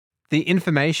The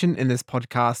information in this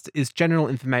podcast is general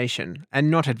information and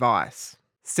not advice.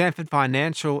 Stanford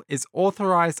Financial is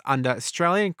authorised under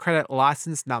Australian Credit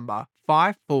Licence Number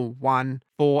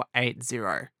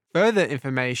 541480. Further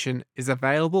information is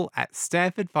available at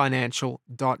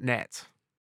stanfordfinancial.net.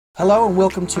 Hello and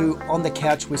welcome to On the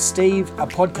Couch with Steve, a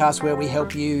podcast where we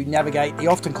help you navigate the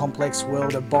often complex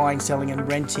world of buying, selling and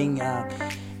renting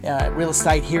real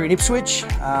estate here in Ipswich.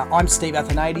 I'm Steve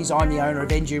Athanades. I'm the owner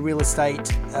of NG Real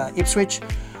Estate Ipswich.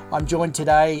 I'm joined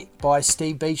today by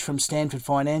Steve Beach from Stanford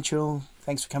Financial.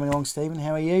 Thanks for coming along, Stephen.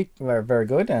 How are you? We're very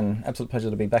good and absolute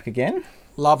pleasure to be back again.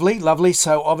 Lovely.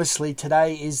 So obviously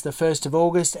today is the 1st of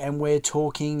August and we're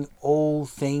talking all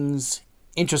things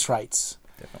interest rates.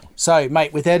 Definitely. So,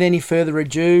 mate, without any further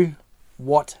ado,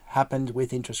 what happened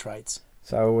with interest rates?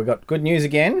 So we've got good news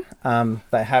again.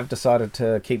 They have decided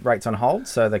to keep rates on hold.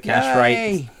 So the cash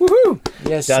rate,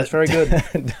 yes, that's very good.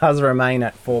 does remain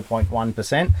at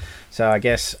 4.1%. So I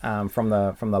guess from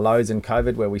the lows in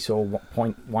COVID where we saw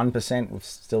 0.1%, we're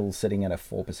still sitting at a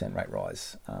 4% rate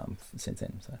rise since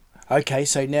then. So. Okay,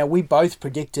 so now we both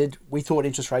we thought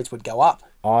interest rates would go up.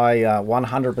 I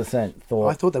 100%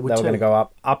 thought they were going to go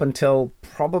up until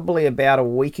probably about a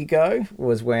week ago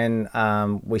was when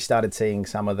we started seeing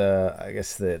some of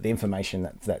the information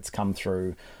that's come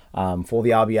through for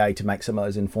the RBA to make some of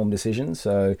those informed decisions.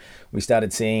 So we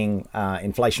started seeing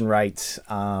inflation rates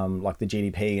like the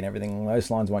GDP and everything along those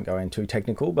lines. Won't go in too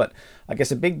technical, but I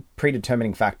guess a big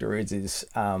predetermining factor is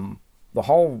the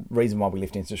whole reason why we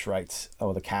lift interest rates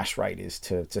or the cash rate is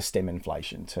to stem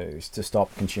inflation, to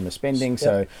stop consumer spending.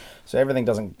 Yeah. So everything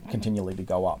doesn't continually to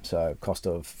go up. So cost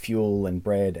of fuel and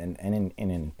bread and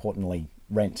importantly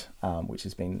rent, which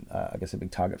has been, I guess, a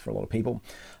big target for a lot of people.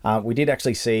 We did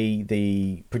actually see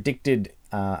the predicted,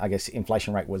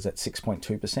 inflation rate was at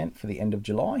 6.2% for the end of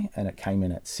July, and it came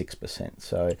in at 6%.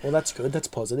 So, well, that's good. That's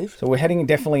positive. So we're heading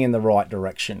definitely in the right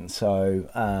direction. So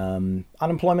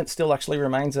unemployment still actually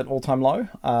remains at all-time low,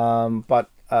 but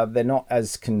they're not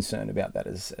as concerned about that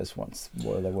as once they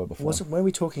were before. Were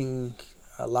we talking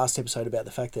last episode about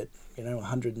the fact that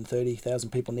 130,000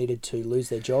 people needed to lose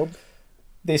their job?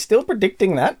 They're still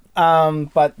predicting that,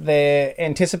 but their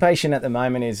anticipation at the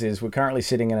moment is we're currently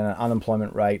sitting at an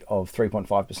unemployment rate of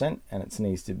 3.5%, and it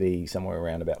needs to be somewhere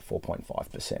around about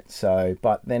 4.5%. So,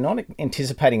 but they're not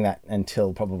anticipating that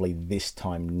until probably this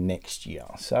time next year.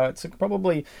 So it's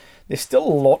there's still a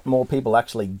lot more people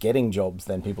actually getting jobs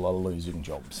than people are losing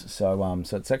jobs. So,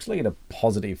 so it's actually in a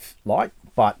positive light,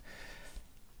 but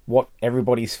what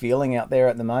everybody's feeling out there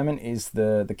at the moment is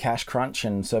the cash crunch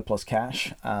and surplus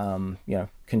cash.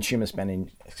 Consumer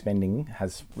spending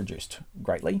has reduced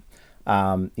greatly.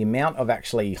 The amount of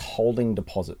actually holding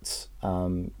deposits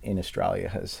in Australia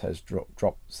has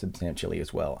dropped substantially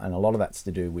as well, and a lot of that's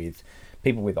to do with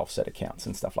people with offset accounts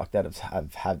and stuff like that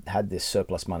have had this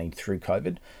surplus money through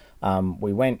COVID.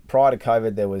 Prior to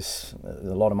COVID, there was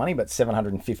a lot of money, but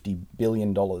 $750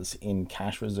 billion in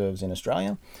cash reserves in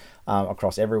Australia.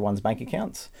 Across everyone's bank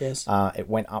accounts. Yes. It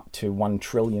went up to $1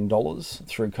 trillion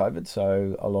through COVID.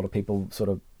 So a lot of people sort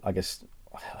of, I guess,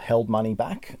 held money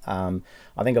back. I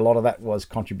think a lot of that was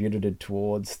contributed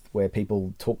towards where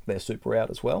people took their super out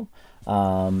as well.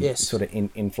 Yes. Sort of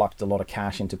influxed a lot of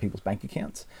cash into people's bank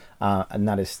accounts. And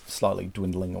that is slowly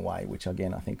dwindling away, which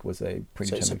again, I think was a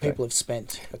pretty So people have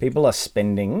spent. People are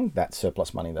spending that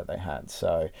surplus money that they had.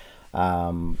 So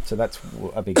that's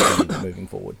a big thing moving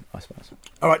forward, I suppose.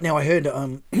 All right. Now I heard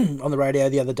on the radio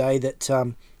the other day that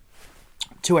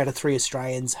 2 out of 3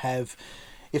 Australians have,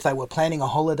 if they were planning a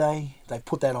holiday, they've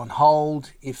put that on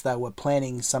hold. If they were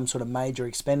planning some sort of major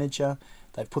expenditure,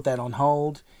 they've put that on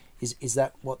hold. Is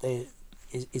that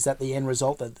is that the end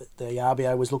result that the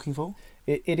RBA was looking for?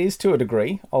 It is to a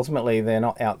degree. Ultimately, they're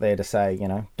not out there to say,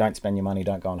 don't spend your money,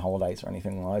 don't go on holidays or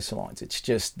anything along those lines. It's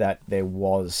just that there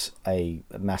was a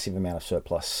massive amount of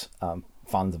surplus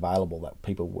funds available that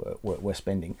people were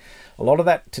spending. A lot of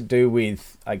that to do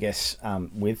with, interest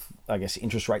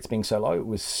rates being so low. It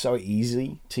was so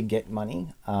easy to get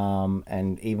money,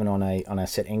 and even on a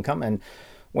set income. And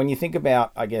when you think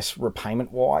about,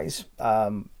 repayment wise,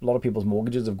 a lot of people's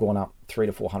mortgages have gone up $300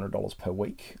 to $400 per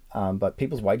week, but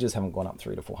people's wages haven't gone up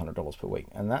 $300 to $400 per week,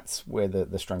 and that's where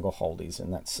the stranglehold is,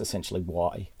 and that's essentially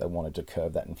why they wanted to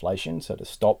curb that inflation, so to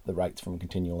stop the rates from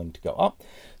continuing to go up,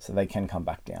 so they can come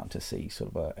back down to see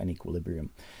sort of an equilibrium.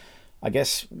 I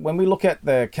guess when we look at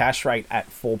the cash rate at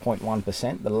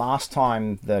 4.1%, the last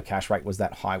time the cash rate was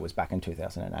that high was back in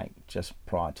 2008, just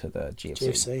prior to the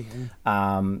GFC.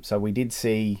 Yeah. So we did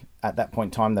see at that point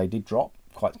in time they did drop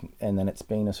quite, and then it's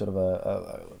been a sort of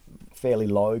a fairly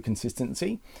low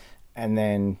consistency, and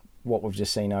then what we've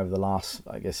just seen over the last,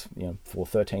 I guess, for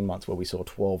 13 months where we saw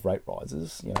 12 rate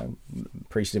rises,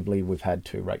 appreciatively we've had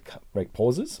 2 rate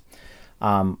pauses.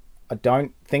 I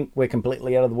don't think we're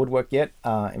completely out of the woodwork yet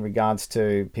in regards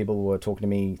to people who were talking to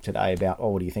me today about,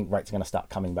 do you think rates are going to start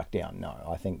coming back down? No,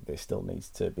 I think there still needs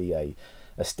to be a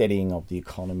steadying of the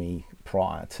economy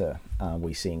prior to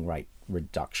we seeing rate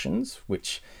reductions,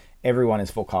 which everyone is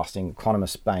forecasting.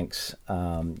 Economists, banks,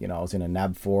 I was in a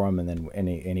NAB forum and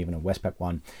even a Westpac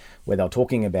one where they were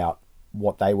talking about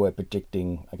what they were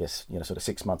predicting, I guess, sort of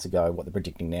 6 months ago, what they're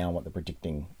predicting now, and what they're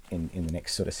predicting in the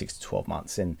next sort of 6 to 12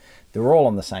 months. And they're all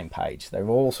on the same page. They've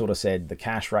all sort of said the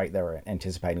cash rate they were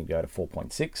anticipating to go to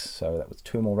 4.6. So that was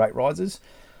 2 more rate rises.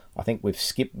 I think we've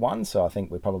skipped one. So I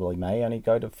think we probably may only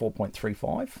go to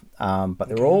 4.35. But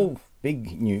they're all,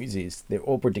 big news is they're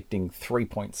all predicting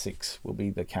 3.6 will be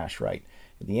the cash rate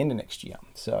at the end of next year.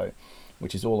 So,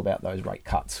 which is all about those rate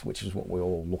cuts, which is what we're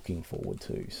all looking forward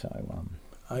to. So,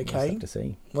 okay. To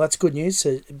see. Well, that's good news.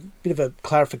 A bit of a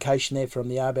clarification there from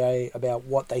the RBA about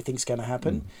what they think is going to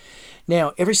happen.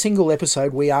 Now, every single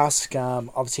episode we ask,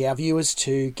 obviously, our viewers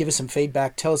to give us some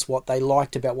feedback, tell us what they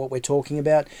liked about what we're talking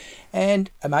about. And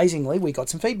amazingly, we got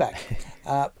some feedback.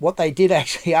 What they did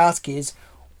actually ask is,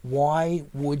 why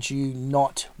would you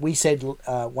not? We said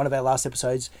one of our last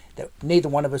episodes that neither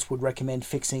one of us would recommend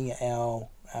fixing our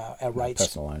rates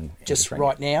personal loan just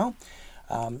right now.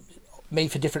 Me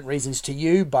for different reasons to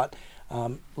you, but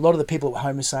a lot of the people at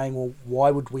home are saying, well,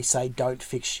 why would we say don't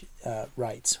fix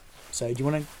rates? So do you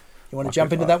want to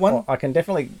jump into that one? I can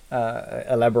definitely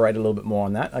elaborate a little bit more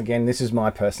on that. Again, this is my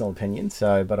personal opinion,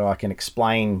 but I can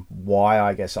explain why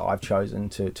I guess I've chosen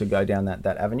to go down that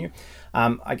avenue.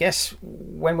 I guess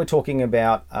when we're talking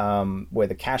about where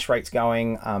the cash rate's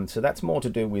going, so that's more to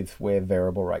do with where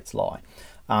variable rates lie.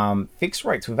 Fixed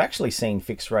rates, we've actually seen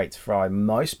fixed rates for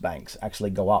most banks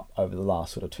actually go up over the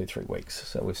last sort of 2-3 weeks.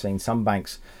 So we've seen some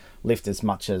banks lift as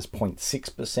much as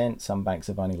 0.6%. Some banks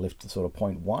have only lifted sort of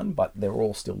 0.1%, but they're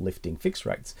all still lifting fixed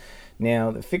rates. Now,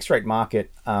 the fixed rate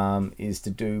market is to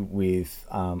do with,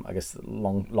 I guess,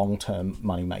 long-term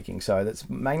money making. So that's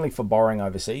mainly for borrowing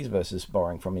overseas versus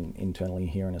borrowing from internally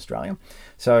here in Australia.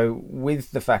 So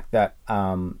with the fact that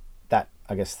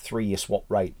I guess 3-year swap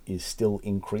rate is still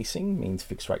increasing, means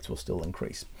fixed rates will still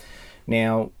increase.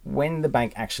 Now, when the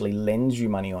bank actually lends you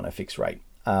money on a fixed rate,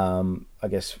 I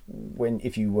guess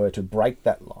if you were to break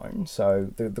that loan, so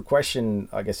the question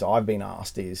I guess I've been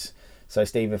asked is, so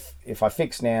Steve, if I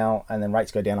fix now and then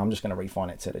rates go down, I'm just going to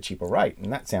refinance at a cheaper rate.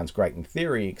 And that sounds great in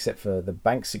theory, except for the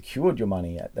bank secured your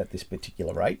money at this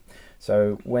particular rate.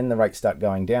 So when the rates start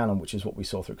going down, and which is what we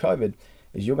saw through COVID,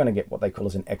 is you're going to get what they call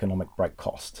as an economic break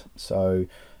cost. So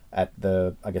at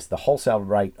the wholesale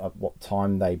rate of what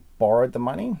time they borrowed the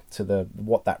money to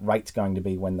what that rate's going to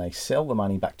be when they sell the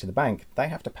money back to the bank, they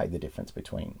have to pay the difference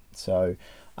between. So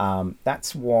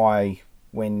that's why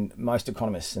when most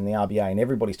economists and the RBA and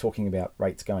everybody's talking about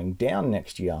rates going down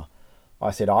next year,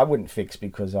 I said I wouldn't fix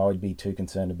because I would be too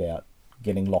concerned about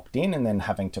getting locked in and then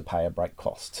having to pay a break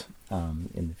cost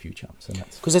in the future. So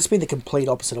that's been the complete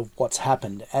opposite of what's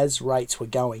happened. As rates were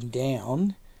going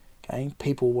down, okay,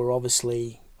 people were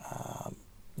obviously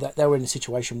they were in a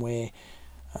situation where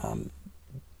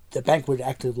the bank would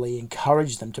actively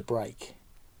encourage them to break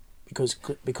because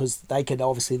they could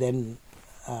obviously then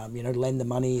lend the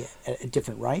money at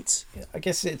different rates. Yeah, I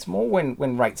guess it's more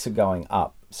when rates are going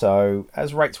up. So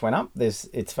as rates went up,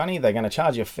 it's funny, they're going to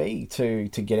charge you a fee to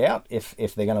get out if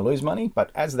they're going to lose money. But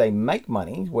as they make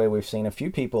money, where we've seen a few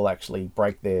people actually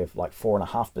break their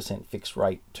 4.5% fixed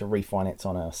rate to refinance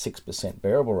on a 6%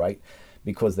 variable rate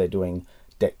because they're doing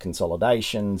debt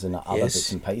consolidations and other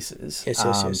bits and pieces. Yes.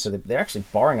 So they're actually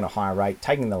borrowing at a higher rate,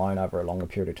 taking the loan over a longer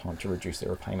period of time to reduce their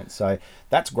repayments. So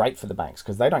that's great for the banks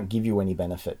because they don't give you any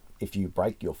benefit if you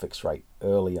break your fixed rate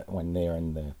early when they're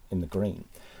in the green.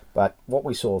 But what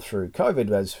we saw through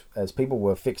COVID as people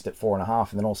were fixed at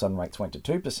 4.5% and then all of a sudden rates went to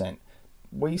 2%,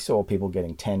 we saw people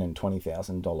getting $10,000 and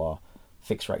 $20,000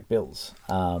 fixed rate bills.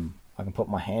 I can put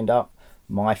my hand up.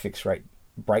 My fixed rate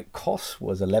break cost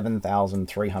was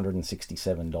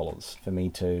 $11,367 for me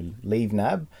to leave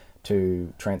NAB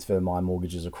to transfer my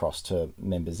mortgages across to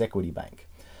Members Equity Bank.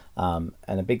 And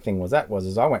the big thing was I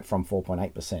went from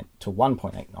 4.8% to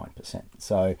 1.89%.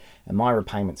 So, and my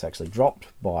repayments actually dropped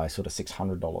by sort of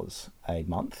 $600 a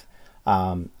month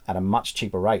at a much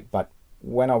cheaper rate. But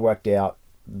when I worked out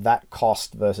that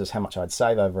cost versus how much I'd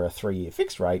save over a 3-year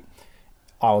fixed rate,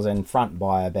 I was in front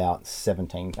by about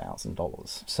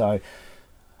 $17,000. So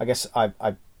I guess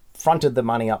I fronted the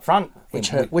money up front,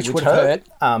 which would hurt.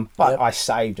 But I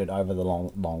saved it over the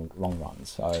long run.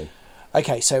 So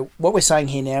Okay, so what we're saying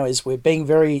here now is we're being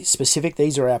very specific.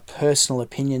 These are our personal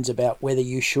opinions about whether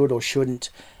you should or shouldn't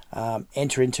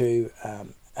enter into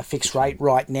a fixed rate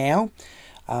right now.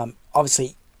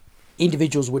 Obviously,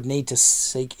 individuals would need to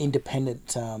seek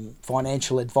independent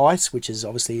financial advice, which is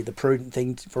obviously the prudent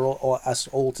thing for us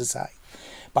all to say.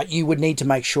 But you would need to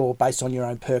make sure, based on your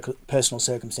own personal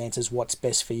circumstances, what's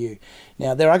best for you.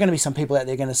 Now, there are going to be some people out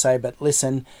there going to say, but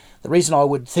listen, the reason I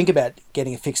would think about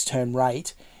getting a fixed term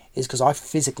rate is because I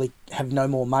physically have no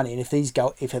more money, and if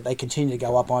they continue to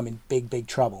go up, I'm in big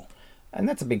trouble. And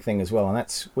that's a big thing as well.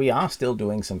 And we are still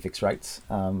doing some fixed rates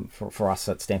for us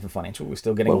at Stanford Financial. We're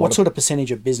still getting. What sort of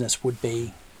percentage of business would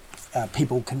be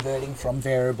people converting from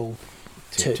variable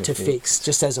to fixed?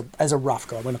 Just as a rough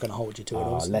guide, we're not going to hold you to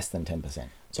it. Less than 10%.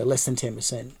 So less than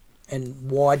 10%. And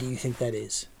why do you think that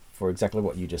is? For exactly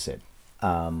what you just said.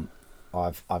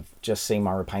 I've just seen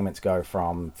my repayments go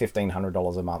from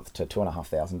 $1,500 a month to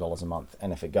 $2,500 a month,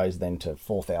 and if it goes then to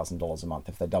 $4,000 a month,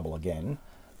 if they double again,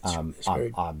 I'm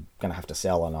going to have to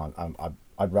sell, and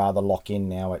I'd rather lock in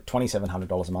now at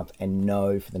 $2,700 a month and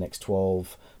know for the next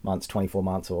 12 months, 24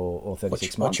 months, or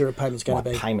 36 months. What your repayments going to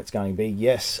be? My payment's going to be.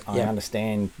 Yes, I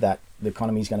understand that the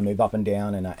economy is going to move up and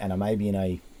down, and I may be in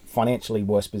a financially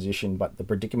worse position, but the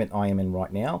predicament I am in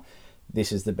right now,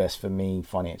 this is the best for me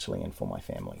financially and for my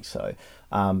family. So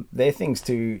they're things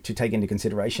to take into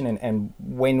consideration. And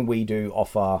when we do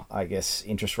offer, I guess,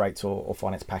 interest rates or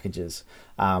finance packages,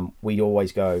 we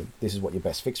always go, this is what your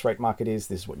best fixed rate market is.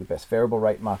 This is what your best variable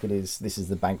rate market is. This is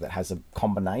the bank that has a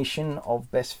combination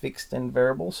of best fixed and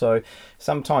variable. So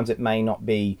sometimes it may not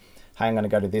be, hey, I'm going to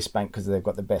go to this bank because they've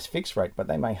got the best fixed rate, but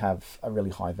they may have a really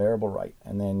high variable rate.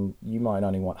 And then you might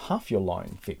only want half your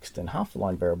loan fixed and half the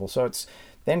loan variable. So it's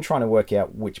then trying to work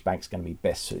out which bank's going to be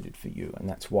best suited for you. And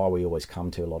that's why we always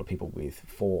come to a lot of people with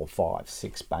 4, 5,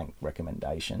 6 bank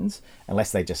recommendations,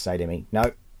 unless they just say to me,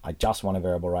 no, I just want a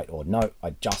variable rate, or no,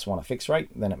 I just want a fixed rate.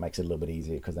 Then it makes it a little bit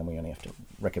easier because then we only have to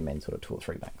recommend sort of 2 or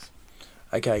 3 banks.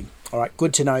 Okay, all right,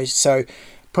 good to know. So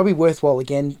probably worthwhile,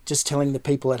 again, just telling the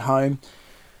people at home,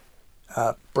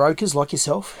 brokers like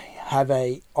yourself have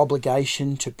a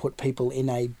obligation to put people in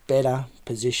a better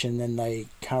position than they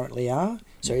currently are.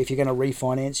 So if you're going to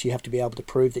refinance, you have to be able to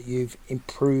prove that you've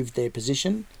improved their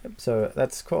position. So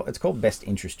it's called best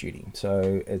interest duty.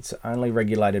 So it's only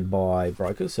regulated by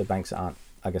brokers. So banks aren't,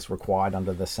 I guess, required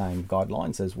under the same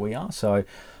guidelines as we are. So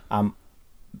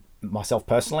myself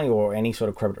personally, or any sort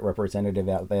of credit representative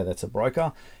out there that's a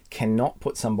broker, cannot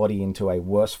put somebody into a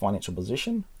worse financial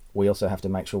position. We also have to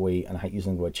make sure and I hate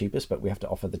using the word cheapest, but we have to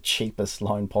offer the cheapest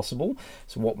loan possible.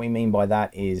 So what we mean by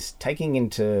that is taking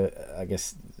into, I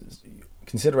guess,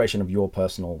 consideration of your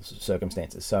personal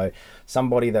circumstances. So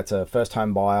somebody that's a first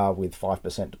home buyer with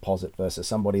 5% deposit versus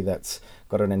somebody that's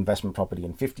got an investment property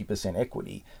and 50%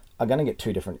 equity are going to get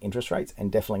 2 different interest rates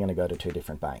and definitely going to go to 2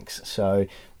 different banks. So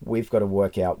we've got to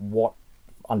work out what,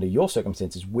 under your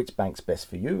circumstances, which bank's best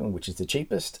for you and which is the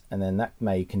cheapest. And then that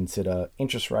may consider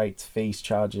interest rates, fees,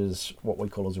 charges, what we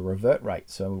call as a revert rate.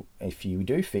 So if you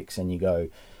do fix and you go,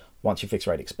 once your fixed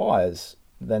rate expires,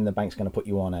 then the bank's going to put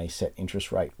you on a set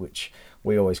interest rate, which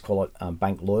we always call it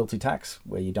bank loyalty tax,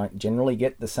 where you don't generally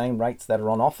get the same rates that are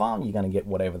on offer. You're going to get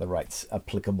whatever the rates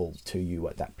applicable to you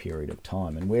at that period of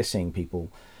time. And we're seeing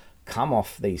people come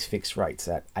off these fixed rates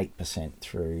at 8%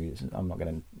 through, I'm not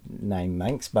going to name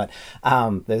banks, but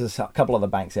there's a couple of the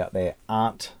banks out there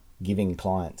aren't giving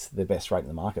clients the best rate in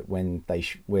the market when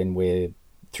we're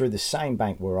through the same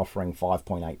bank, we're offering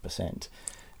 5.8%.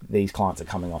 These clients are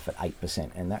coming off at 8%,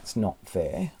 and that's not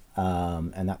fair.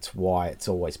 And that's why it's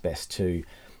always best to,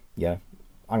 I'm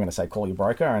going to say call your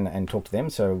broker and talk to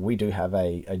them. So we do have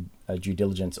a due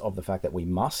diligence of the fact that we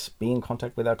must be in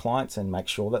contact with our clients and make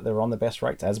sure that they're on the best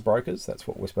rates as brokers. That's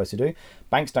what we're supposed to do.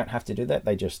 Banks don't have to do that.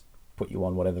 They just put you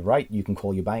on whatever rate. You can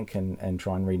call your bank and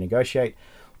try and renegotiate,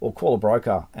 or call a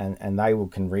broker and they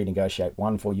can renegotiate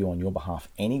one for you on your behalf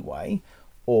anyway,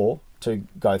 or to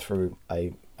go through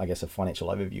a financial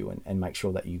overview and make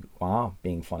sure that you are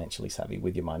being financially savvy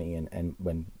with your money and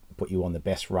when put you on the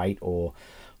best rate, or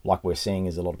like we're seeing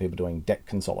is a lot of people doing debt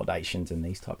consolidations and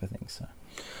these type of things. So.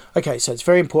 Okay, so it's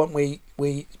very important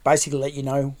we basically let you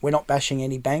know we're not bashing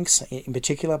any banks in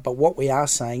particular, but what we are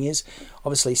saying is,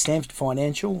 obviously Stanford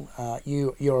Financial,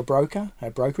 you're a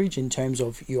brokerage in terms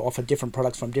of you offer different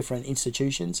products from different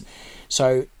institutions.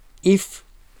 So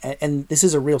and this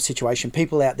is a real situation,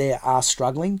 people out there are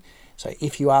struggling. So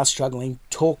if you are struggling,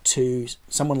 talk to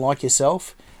someone like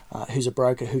yourself who's a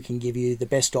broker who can give you the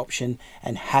best option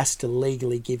and has to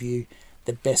legally give you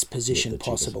the best position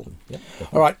possible. Yep,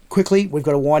 all right, quickly, we've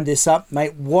got to wind this up.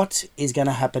 Mate, what is going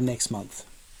to happen next month?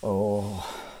 Oh,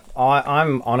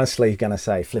 I'm honestly going to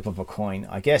say flip of a coin.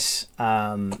 I guess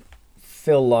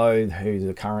Phil Lowe, who's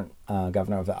the current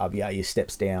governor of the RBA,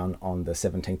 steps down on the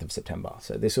 17th of September.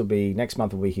 So this will be, next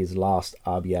month will be his last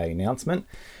RBA announcement.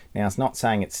 Now, it's not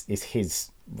saying it's his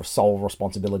sole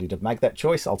responsibility to make that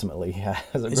choice. Ultimately, he has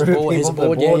a group of people,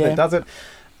 the board that does it.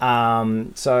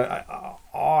 So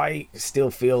I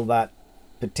still feel that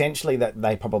potentially that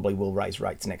they probably will raise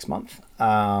rates next month.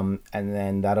 And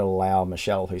then that'll allow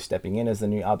Michelle, who's stepping in as the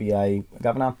new RBA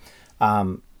governor,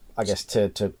 I guess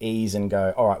to ease and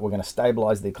go, all right, we're going to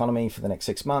stabilize the economy for the next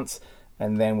 6 months,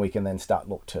 and then we can then start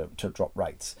look to drop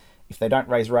rates. If they don't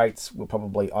raise rates,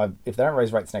 if they don't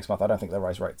raise rates next month, I don't think they'll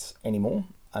raise rates anymore.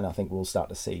 And I think we'll start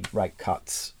to see rate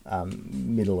cuts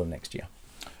middle of next year.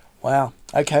 Wow.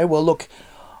 Okay. Well, look,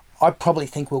 I probably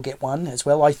think we'll get one as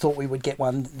well. I thought we would get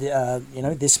one,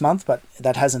 this month, but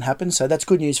that hasn't happened. So that's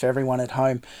good news for everyone at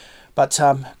home. But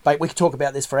we could talk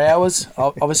about this for hours,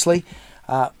 obviously.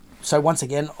 So once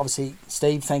again, obviously,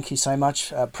 Steve, thank you so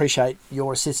much. Appreciate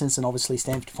your assistance, and obviously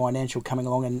Stanford Financial coming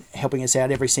along and helping us out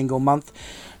every single month.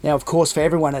 Now, of course, for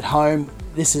everyone at home,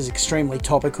 this is extremely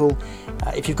topical.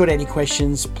 If you've got any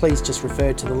questions, please just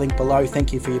refer to the link below.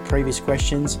 Thank you for your previous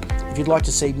questions. If you'd like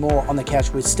to see more On the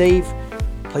Couch with Steve,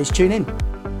 please tune in.